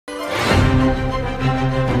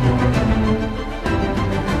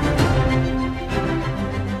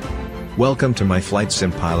Welcome to my Flight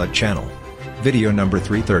Sim Pilot channel. Video number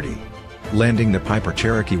 330. Landing the Piper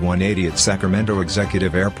Cherokee 180 at Sacramento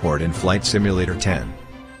Executive Airport in Flight Simulator 10.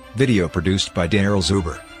 Video produced by Daryl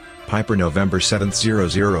Zuber. Piper November 7th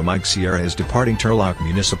 00 Mike Sierra is departing Turlock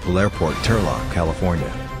Municipal Airport, Turlock,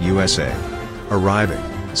 California, USA. Arriving,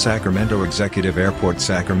 Sacramento Executive Airport,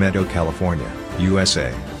 Sacramento, California,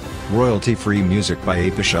 USA. Royalty-free music by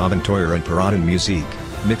Apish Aventoyer and Paradan Musique,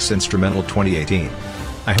 Mix Instrumental 2018.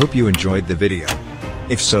 I hope you enjoyed the video.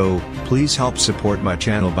 If so, please help support my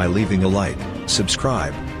channel by leaving a like,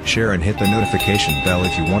 subscribe, share and hit the notification bell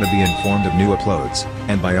if you want to be informed of new uploads,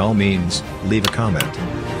 and by all means, leave a comment.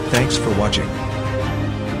 Thanks for watching.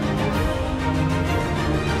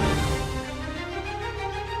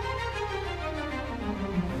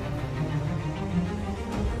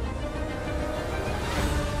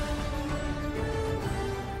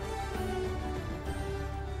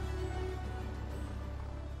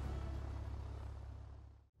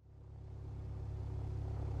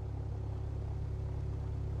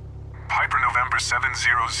 Piper November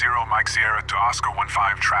 700 Mike Sierra to Oscar 15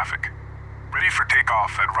 traffic. Ready for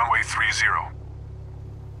takeoff at runway 30.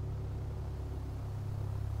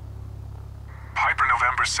 Piper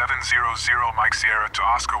November 700 Mike Sierra to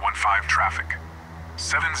Oscar 15 traffic.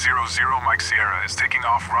 700 Mike Sierra is taking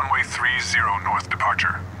off runway 30 north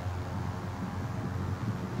departure.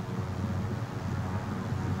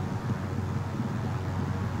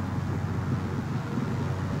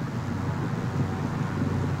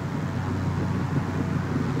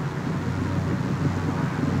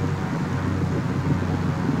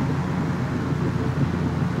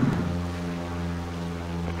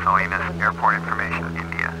 Airport information,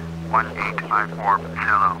 India, 1854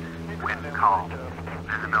 Zulu, wind calm,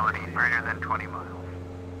 visibility greater than 20 miles.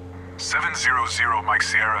 700 Mike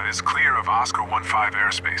Sierra is clear of Oscar 15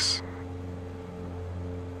 airspace.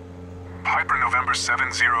 Piper November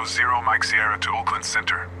 700 Mike Sierra to Oakland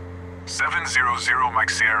Center. 700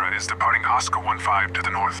 Mike Sierra is departing Oscar 15 to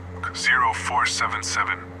the north,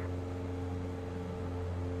 0477.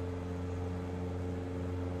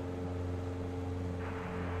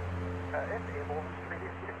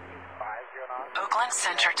 Oakland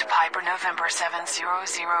Center to Piper November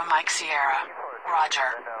 700 Mike Sierra.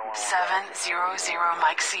 Roger. 700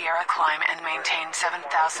 Mike Sierra, climb and maintain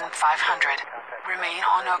 7,500. Remain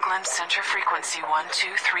on Oakland Center frequency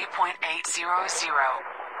 123.800.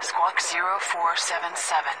 Squawk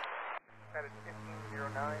 0477.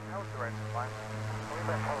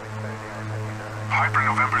 Piper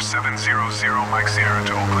November 700 Mike Sierra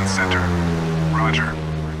to Oakland Center. Roger.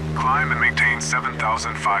 Climb and maintain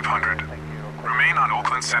 7,500. Remain on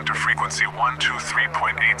Oakland Center frequency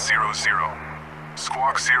 123.800.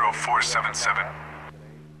 Squawk 0477.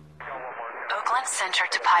 Oakland Center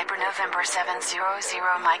to Piper November 700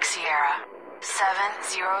 Mike Sierra.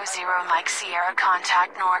 700 Mike Sierra,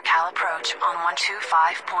 contact NORCAL Approach on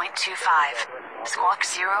 125.25. Squawk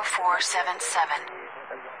 0477.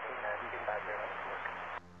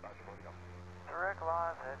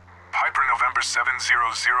 Piper November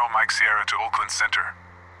 700 Mike Sierra to Oakland Center.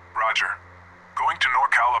 Roger. Going to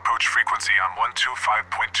NORCAL Approach frequency on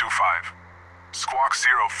 125.25. Squawk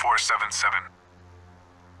 0477.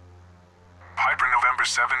 Piper November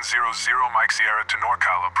 700 Mike Sierra to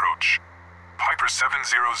NORCAL Approach. Piper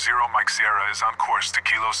 700 Mike Sierra is on course to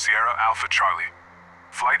Kilo Sierra Alpha Charlie.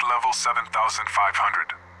 Flight level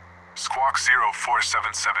 7,500. Squawk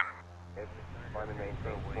 0477.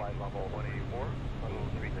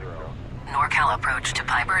 NORCAL Approach to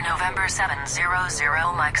Piper November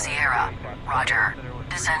 700 Mike Sierra. Roger.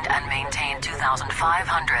 Descend and maintain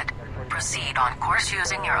 2,500. Proceed on course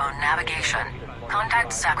using your own navigation.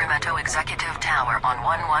 Contact Sacramento Executive Tower on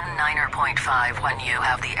 119.5 when you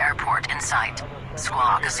have the airport in sight.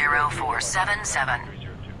 Squawk 0477.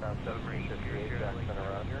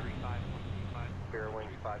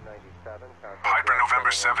 Piper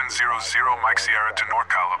November 700 Mike Sierra to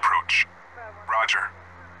NORCAL Approach. Roger.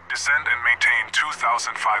 Descend and maintain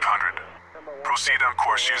 2,500. Proceed on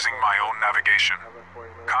course using my own navigation.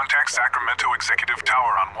 Contact Sacramento Executive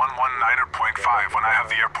Tower on 119.5 when I have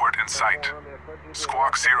the airport in sight.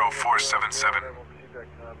 Squawk 0477.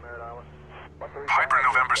 Piper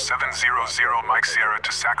November 700 Mike Sierra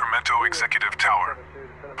to Sacramento Executive Tower.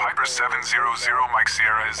 Piper 700 Mike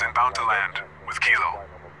Sierra is inbound to land, with Kilo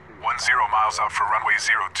 10 miles out for runway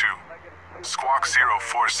 02. Squawk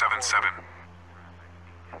 0477.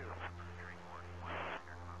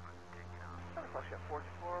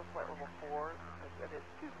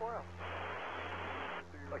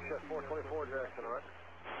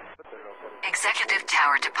 Executive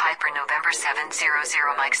Tower to Piper November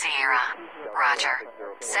 700 Mike Sierra. Roger.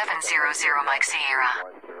 700 Mike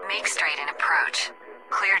Sierra. Make straight and approach.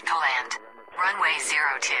 Cleared to land. Runway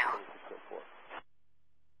 02.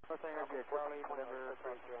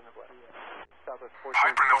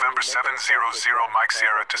 Piper November 700 Mike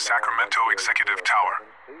Sierra to Sacramento Executive Tower.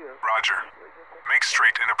 Roger. Make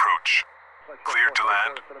straight and approach. Cleared to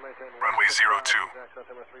land. Runway 02.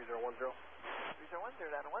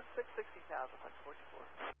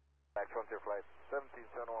 Frontier Flight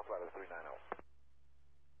 1771, flight is 390.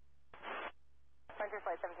 Frontier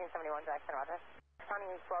Flight 1771, Jackson, roger. County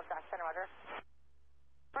 12, Jackson, roger.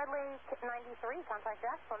 Runway 93, contact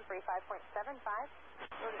Jack, 135.75.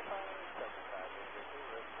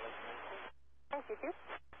 Thanks, you too.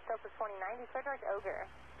 Delta 2090, clear direct Ogre.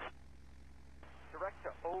 Direct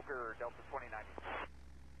to Ogre, Delta 2090.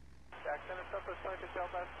 Jackson, Southwest 22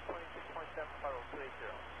 Delta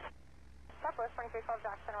 26.7503. Southwest 2312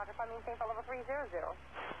 Jackson, roger. Maintain for level 300.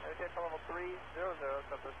 Maintain for level 300,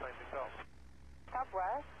 Southwest 2212.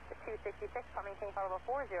 Southwest 266, maintain for level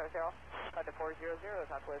 400. At the 400,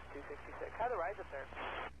 Southwest 266. How the rise up there?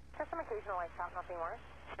 Just some occasional light chop, nothing more.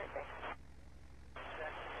 Great, thanks.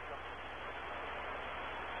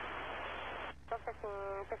 Delta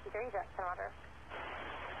 1553 Jackson, roger.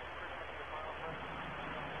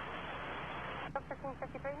 Delta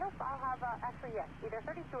 1553, nope, I'll have, actually, yes, either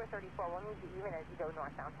 32 or 34. We'll need you even as you go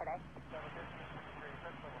northbound today. Delta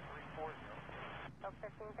 1553, level 340. Delta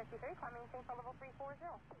 1553, maintain for level 340.